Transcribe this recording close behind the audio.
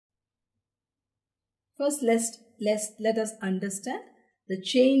First, let us understand the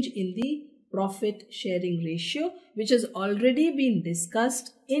change in the profit sharing ratio, which has already been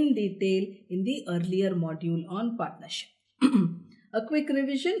discussed in detail in the earlier module on partnership. A quick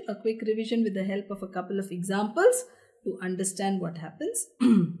revision with the help of a couple of examples to understand what happens.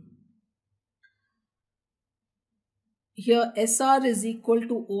 Here SR is equal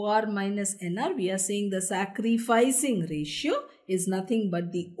to OR minus NR. We are saying the sacrificing ratio is nothing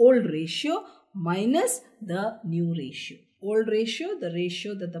but the old ratio minus the new ratio. Old ratio, the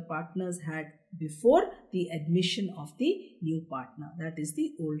ratio that the partners had before the admission of the new partner. That is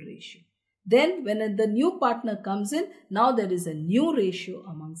the old ratio. Then when the new partner comes in, now there is a new ratio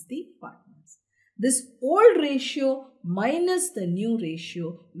amongst the partners. This old ratio minus the new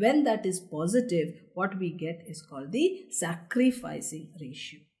ratio, when that is positive, what we get is called the sacrificing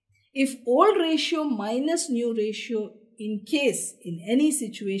ratio. If old ratio minus new ratio, in case in any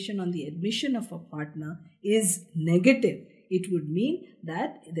situation on the admission of a partner, is negative, it would mean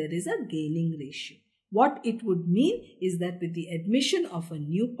that there is a gaining ratio. What it would mean is that with the admission of a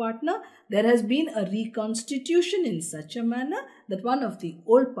new partner, there has been a reconstitution in such a manner that one of the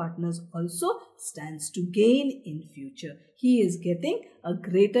old partners also stands to gain in future. He is getting a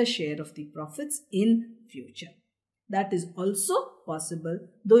greater share of the profits in future. That is also possible,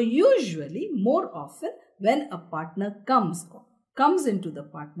 though usually more often when a partner comes into the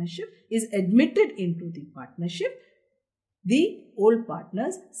partnership, is admitted into the partnership, the old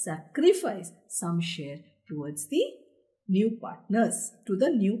partners sacrifice some share towards the new partners, to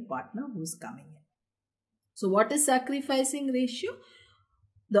the new partner who is coming in. So what is sacrificing ratio?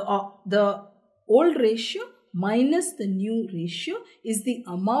 The old ratio minus the new ratio is the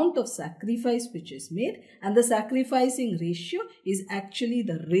amount of sacrifice which is made, and the sacrificing ratio is actually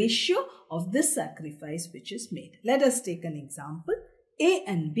the ratio of this sacrifice which is made. Let us take an example. A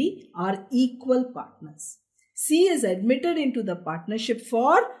and B are equal partners. C is admitted into the partnership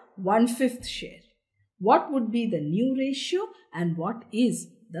for 1/5 share. What would be the new ratio and what is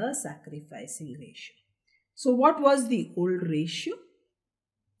the sacrificing ratio? So what was the old ratio?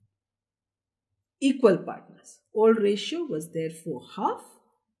 Equal partners. Old ratio was therefore half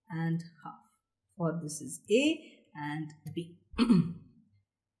and half. For this is A and B.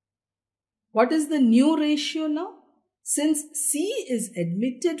 What is the new ratio now? Since C is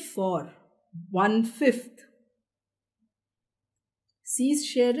admitted for 1/5, C's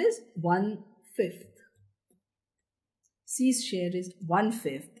share is 1/5. C's share is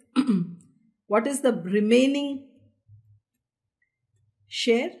 1/5. What is the remaining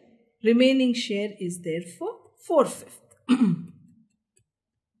share? Remaining share is therefore 4/5.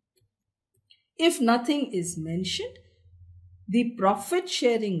 If nothing is mentioned, the profit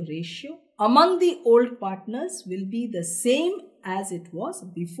sharing ratio among the old partners will be the same as it was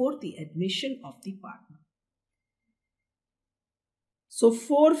before the admission of the partner. So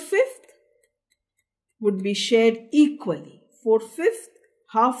 4/5 would be shared equally. 4/5,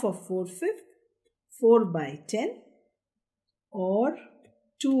 half of 4/5, 4/10, or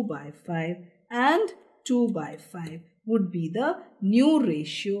 2/5, and 2/5 would be the new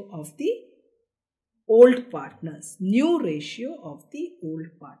ratio of the old partners. New ratio of the old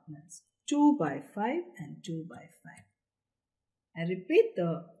partners. 2/5 and 2/5. I repeat,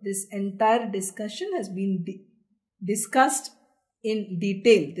 this entire discussion has been discussed in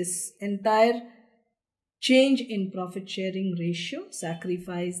detail. This entire change in profit sharing ratio,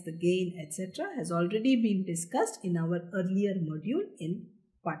 sacrifice, the gain, etc. has already been discussed in our earlier module in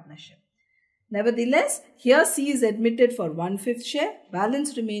partnership. Nevertheless, here C is admitted for 1/5 share.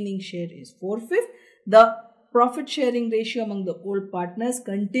 Balance remaining share is 4/5. The profit sharing ratio among the old partners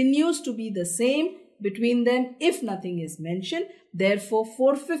continues to be the same between them if nothing is mentioned. Therefore,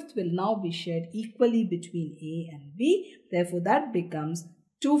 4/5 will now be shared equally between A and B. Therefore, that becomes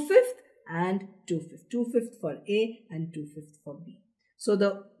 2/5 and 2/5. 2/5 for A and 2/5 for B. So,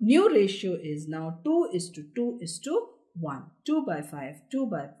 the new ratio is now 2:2:1. 2/5,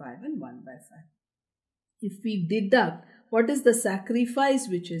 2/5 and 1/5. If we deduct what is the sacrifice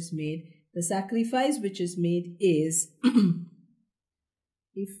which is made, the sacrifice which is made is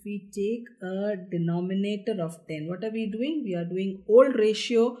if we take a denominator of 10, what are we doing? We are doing old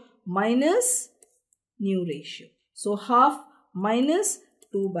ratio minus new ratio. So half minus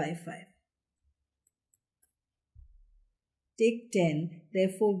 2/5. Take 10,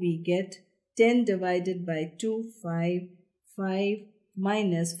 therefore we get 10 divided by 2, 5, 5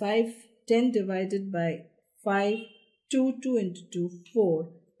 minus 5, 10 divided by 5, 2, 2 into 2, 4.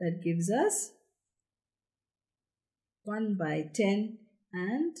 That gives us 1/10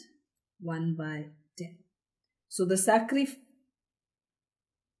 and 1/10. So the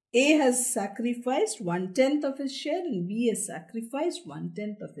A has sacrificed 1/10 of his share and B has sacrificed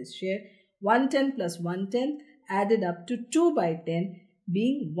 1/10 of his share. 1/10 plus 1/10 added up to 2/10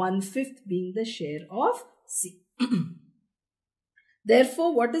 being 1/5 being the share of C.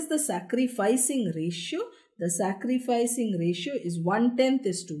 Therefore, what is the sacrificing ratio? The sacrificing ratio is 1/10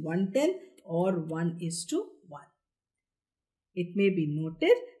 is to 1/10 or 1 is to 1. It may be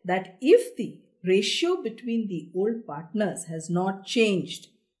noted that if the ratio between the old partners has not changed,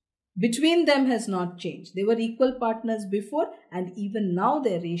 between them has not changed. They were equal partners before and even now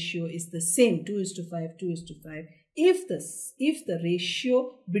their ratio is the same, 2:5, 2:5. If the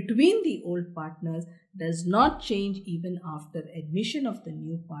ratio between the old partners does not change even after admission of the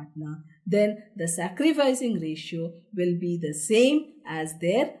new partner, then the sacrificing ratio will be the same as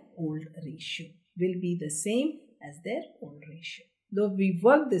their old ratio. Though we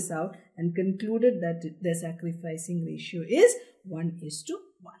worked this out and concluded that the sacrificing ratio is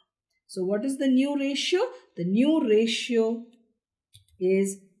 1:1. So what is the new ratio? The new ratio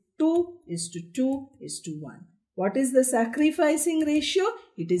is 2:2:1. What is the sacrificing ratio?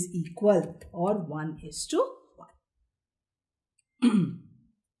 It is equal or 1:1.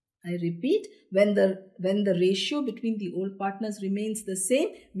 I repeat, when the ratio between the old partners remains the same,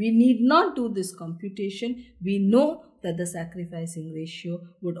 we need not do this computation. We know that the sacrificing ratio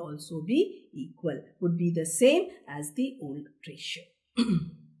would also be equal, would be the same as the old ratio.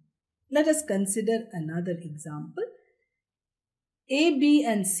 Let us consider another example. A, B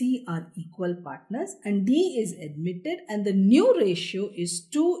and C are equal partners and D is admitted and the new ratio is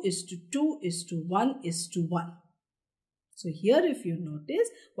 2:2:1:1. So here if you notice,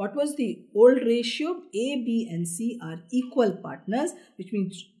 what was the old ratio? A, B and C are equal partners, which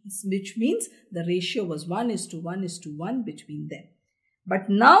means the ratio was 1:1:1 between them. But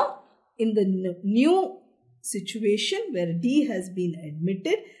now in the new situation where D has been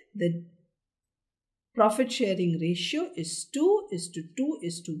admitted, the profit sharing ratio is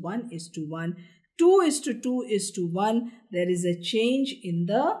 2:2:1:1. 2:2:1, there is a change in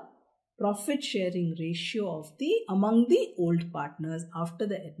the profit sharing ratio among the old partners after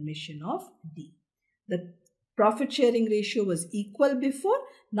the admission of D. The profit sharing ratio was equal before,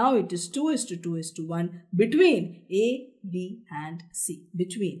 now it is 2:2:1 between A, B and C,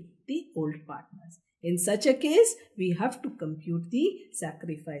 between the old partners. In such a case, we have to compute the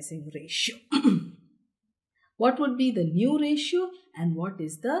sacrificing ratio. What would be the new ratio and what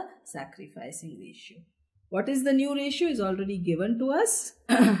is the sacrificing ratio? What is the new ratio is already given to us.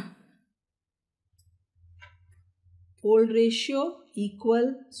 Old ratio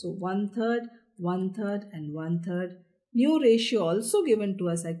equal, so 1/3, 1/3 and 1/3. New ratio also given to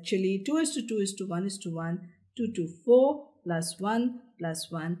us actually 2:2:1:1, 2:4 plus 1 plus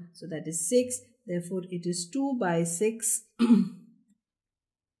 1, so that is 6. Therefore, it is 2/6,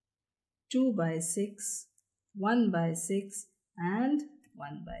 2/6, 1/6 and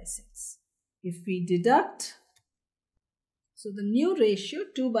 1/6. If we deduct, so the new ratio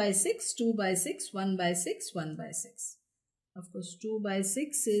 2/6, 2/6, 1/6, 1/6. Of course,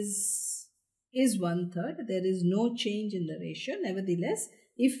 2/6 is 1/3. There is no change in the ratio. Nevertheless,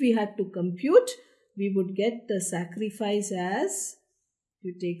 if we had to compute, we would get the sacrifice as,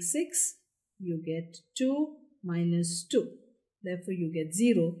 you take 6, you get 2 minus 2. Therefore, you get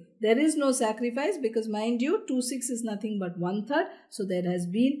 0. There is no sacrifice because, mind you, 2/6 is nothing but 1/3. So, there has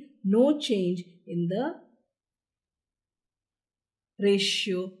been no change in the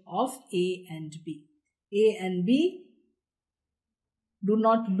ratio of A and B. A and B do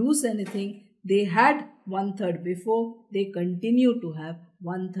not lose anything. They had 1/3 before. They continue to have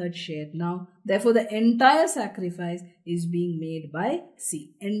 1/3 share now. Therefore, the entire sacrifice is being made by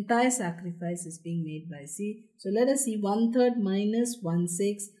C. Entire sacrifice is being made by C. So, let us see 1/3 minus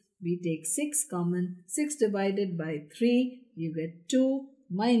 1/6. We take 6 common. 6 divided by 3. You get 2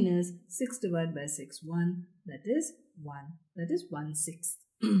 minus 6 divided by 6, 1. That is 1. That is 1/6.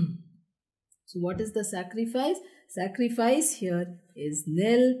 So, what is the sacrifice? Sacrifice here is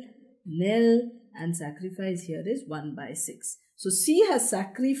nil, nil, and sacrifice here is 1/6. So, C has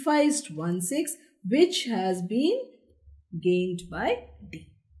sacrificed 1/6, which has been gained by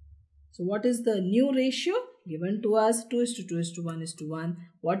D. So, what is the new ratio? Given to us 2:2:1:1.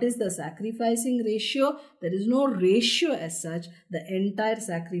 What is the sacrificing ratio? There is no ratio as such. The entire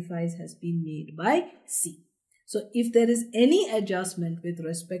sacrifice has been made by C. So, if there is any adjustment with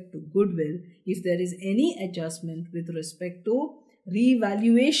respect to goodwill, if there is any adjustment with respect to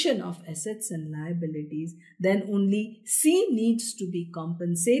revaluation of assets and liabilities, then only C needs to be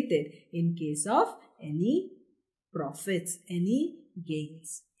compensated in case of any profits, any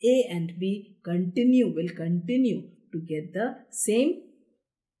gains. A and B will continue to get the same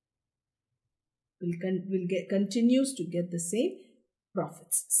continues to get the same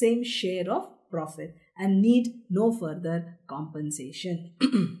profits, same share of profit, and need no further compensation.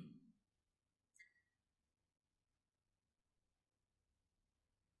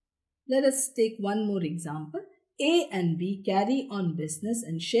 Let us take one more example. A and B carry on business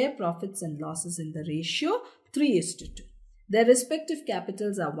and share profits and losses in the ratio 3:2. Their respective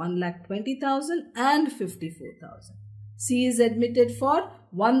capitals are 1,20,000 and 54,000. C is admitted for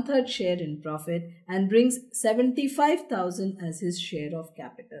 1/3 share in profit and brings 75,000 as his share of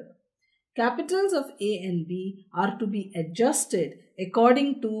capital. Capitals of A and B are to be adjusted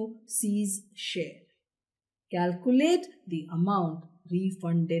according to C's share. Calculate the amount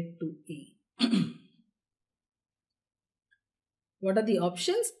refunded to A. What are the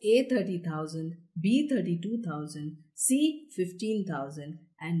options? A 30,000, B 32,000, C 15,000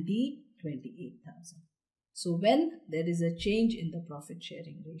 and D 28,000. So when there is a change in the profit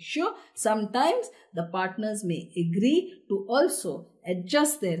sharing ratio, sometimes the partners may agree to also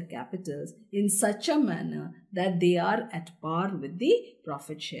adjust their capitals in such a manner that they are at par with the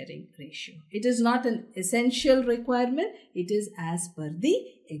profit sharing ratio. It is not an essential requirement, it is as per the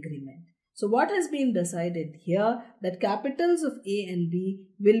agreement. So what has been decided here, that capitals of A and B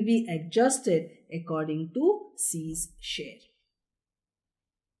will be adjusted according to C's share.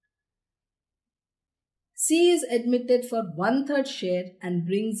 C is admitted for 1/3 share and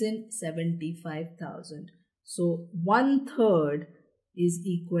brings in 75,000. So 1/3 is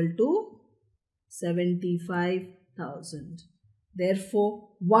equal to 75,000. Therefore,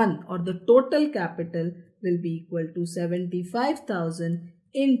 1 or the total capital will be equal to 75,000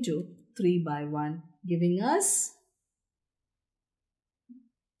 into 3/1, giving us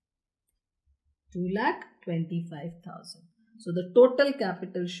 2,25,000. So the total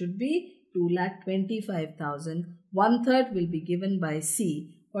capital should be 2,25,000. 1/3 will be given by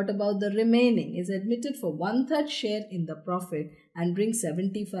C. What about the remaining? Is admitted for 1/3 share in the profit and brings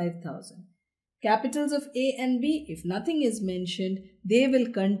 75,000. Capitals of A and B, if nothing is mentioned, they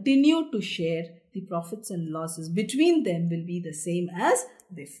will continue to share the profits and losses. Between them will be the same as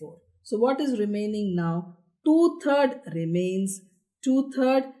before. So what is remaining now? 2/3 remains.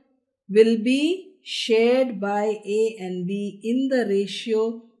 2/3 will be shared by A and B in the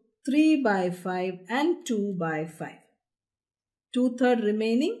ratio 3/5 and 2/5. 2/3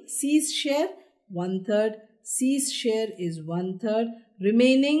 remaining. C's share 1/3. C's share is 1/3.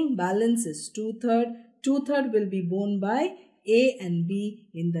 Remaining balance is 2/3. 2/3 will be borne by A and B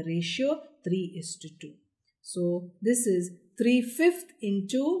in the ratio 3:2. So this is 3/5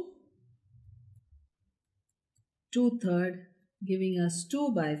 into 2/3, giving us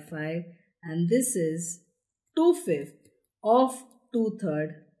 2/5, and this is 2/5 of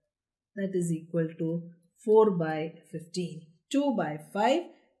 2/3, that is equal to 4/15. 2/5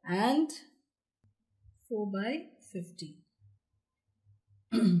 and 4/15.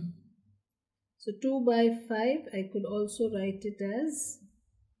 So 2/5, I could also write it as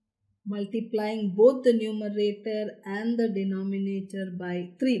multiplying both the numerator and the denominator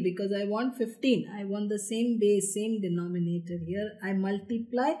by 3, because I want 15. I want the same base, same denominator here. I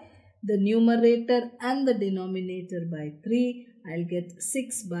multiply the numerator and the denominator by 3. I'll get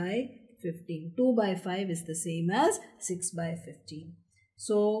 6/15. 2/5 is the same as 6/15.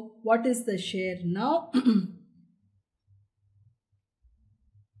 So what is the share now?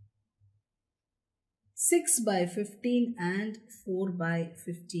 6/15 and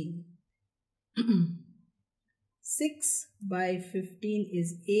 4/15. 6/15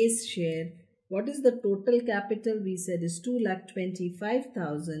 is A's share. What is the total capital? We said is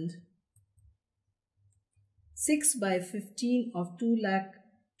 2,25,000. 6/15 of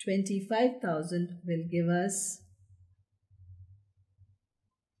 2,25,000 will give us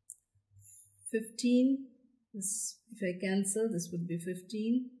 15. If I cancel, this would be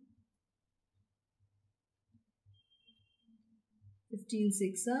 15. 15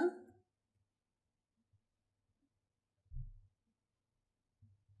 6 are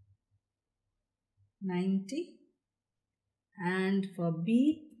 90, and for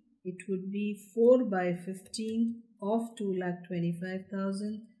B it would be 4/15 of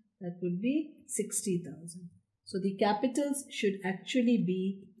 2,25,000, that would be 60,000. So the capitals should actually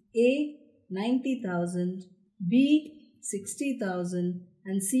be A 90,000, B 60,000,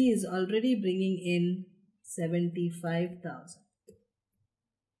 and C is already bringing in 75,000.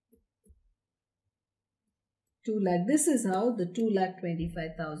 2 lakh. This is how the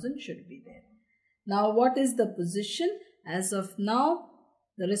 2,25,000 should be there. Now what is the position? As of now,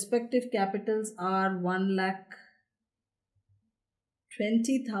 the respective capitals are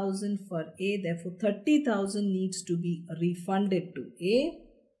 1,20,000 for A. Therefore, 30,000 needs to be refunded to A.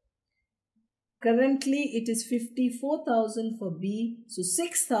 Currently, it is 54,000 for B. So,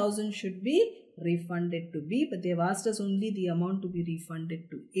 6,000 should be refunded to B. But they have asked us only the amount to be refunded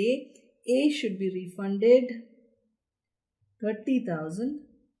to A. A should be refunded 30,000.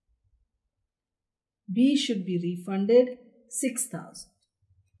 B should be refunded 6,000.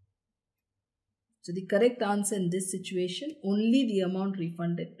 So, the correct answer in this situation, only the amount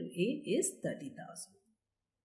refunded to A is 30,000.